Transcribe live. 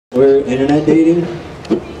We're internet dating,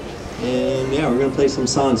 and yeah, we're gonna play some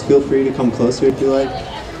songs. Feel free to come closer if you like.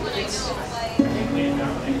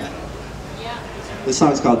 This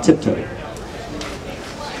song's called Tiptoe.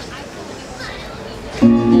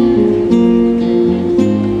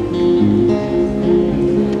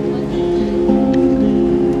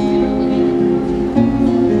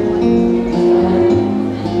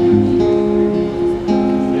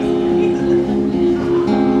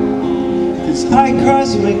 I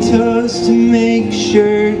cross my toes to make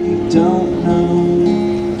sure you don't know.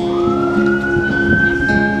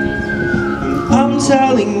 When I'm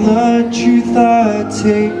telling the truth, I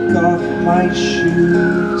take off my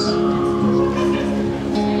shoes.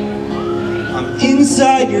 I'm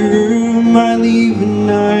inside your room, I leave a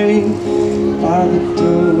knife by the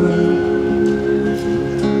door,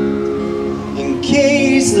 in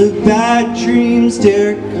case the bad dreams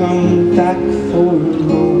dare come back for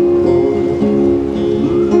more.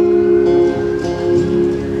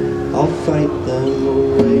 I'll fight them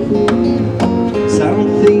away, 'cause I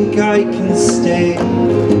don't think I can stay.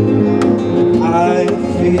 I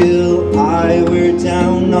feel I wear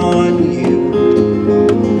down on you,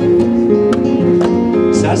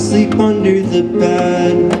 'cause I sleep under the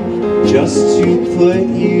bed just to put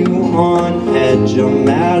you on edge. I'm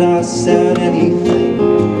mad I said anything.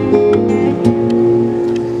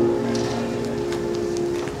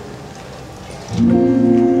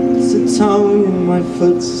 Tongue in my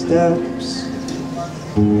footsteps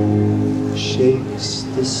shakes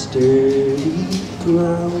the sturdy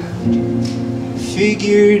ground.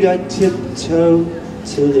 Figured I'd tiptoe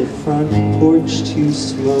to the front porch to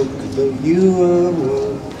smoke, but you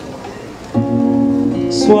awoke.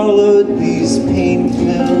 Swallowed these pain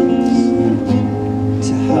pills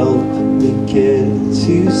to help me get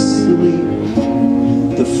to sleep.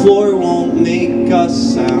 The floor won't make a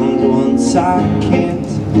sound once I can't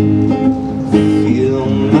feel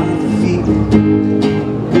my feet.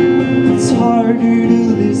 It's harder to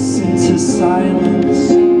listen to silence,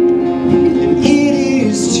 and it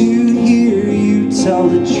is to hear you tell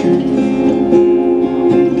the truth.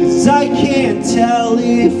 'Cause I can't tell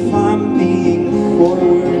if I'm being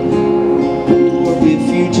forward, or if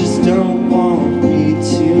you just don't want me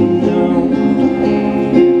to know.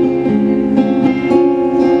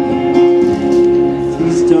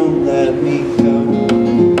 Please don't let me go,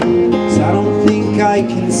 I don't think I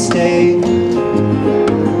can stay.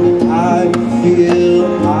 I feel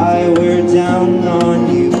I wear down on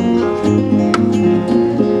you,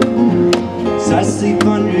 'cause I sleep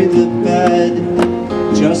under the bed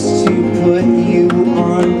just to put you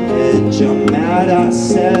on edge. I'm mad I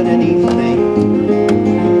said anything.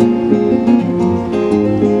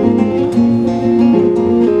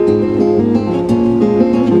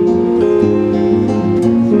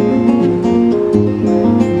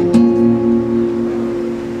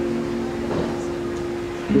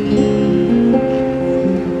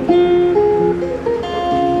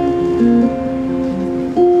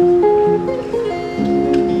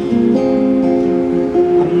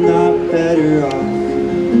 I'm not better off.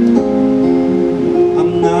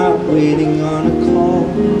 I'm not waiting on a call.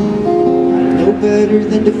 I know better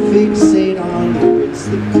than to fixate on words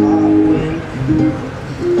that caught wind,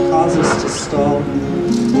 cause us to stall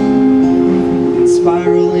and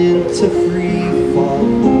spiral into free fall.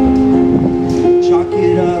 Chalk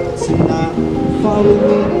it up to not follow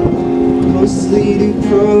me closely to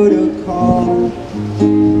protocol.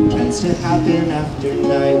 Tends to happen after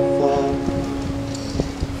nightfall.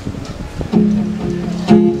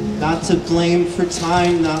 Not to blame for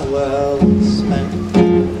time not well spent,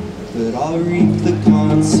 but I'll reap the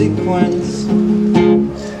consequence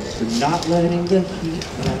for not letting the heat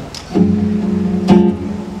vent.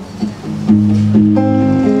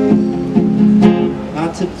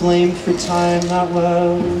 Not to blame for time not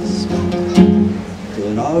well spent,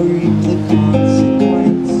 but I'll reap the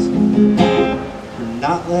consequence for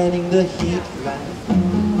not letting the heat vent.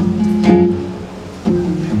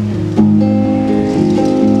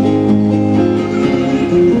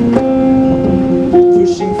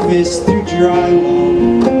 Fist through drywall,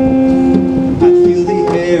 I feel the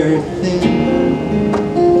air thin,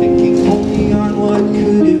 thinking only on what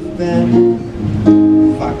could have been.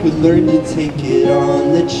 If I could learn to take it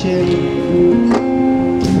on the chin,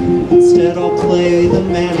 instead I'll play the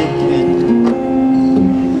mannequin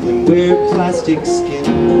and wear plastic skin,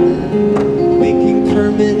 making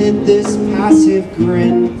permanent this passive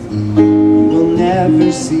grin. You will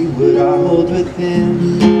never see what I hold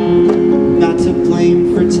within. Not to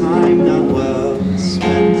blame for time not well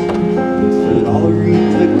spent, but I'll reap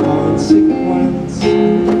the consequence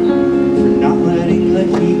for not letting the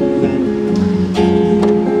heat vent.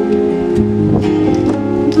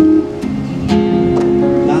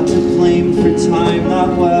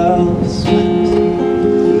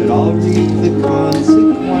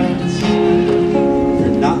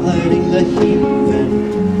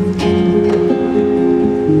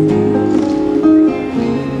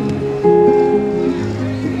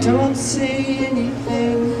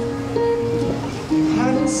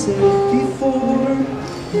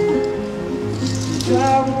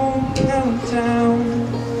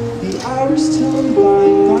 hours till I'm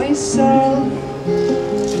by myself,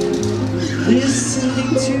 listening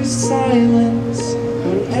to silence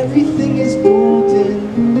when everything is golden.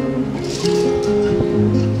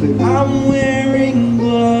 But I'm wearing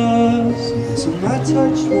gloves, so my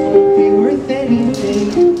touch won't be worth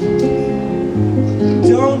anything.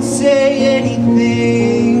 Don't say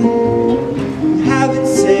anything you haven't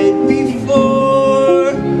said before,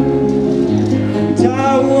 and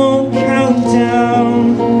I won't count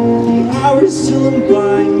down the hours till I'm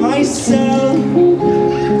by myself,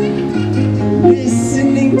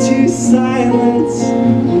 listening to silence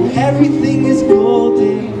when everything is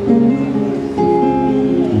golden.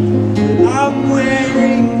 But I'm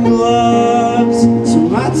wearing gloves, so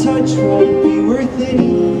my touch won't be worth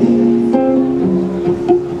anything.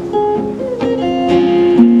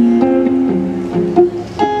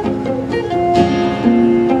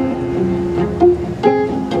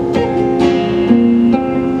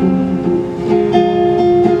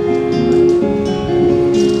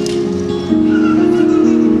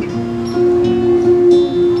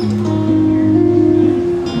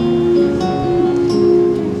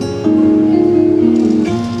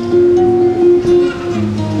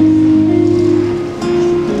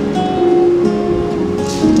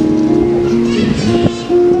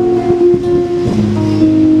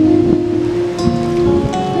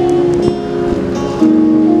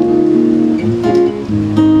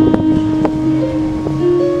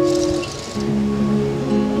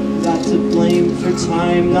 For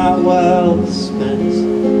time not well spent,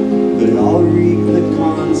 but I'll reap the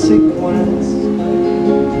consequence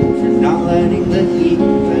for not letting the heat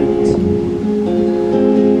vent.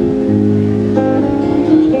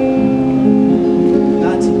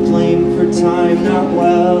 Not to blame for time not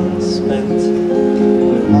well spent,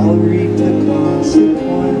 but I'll reap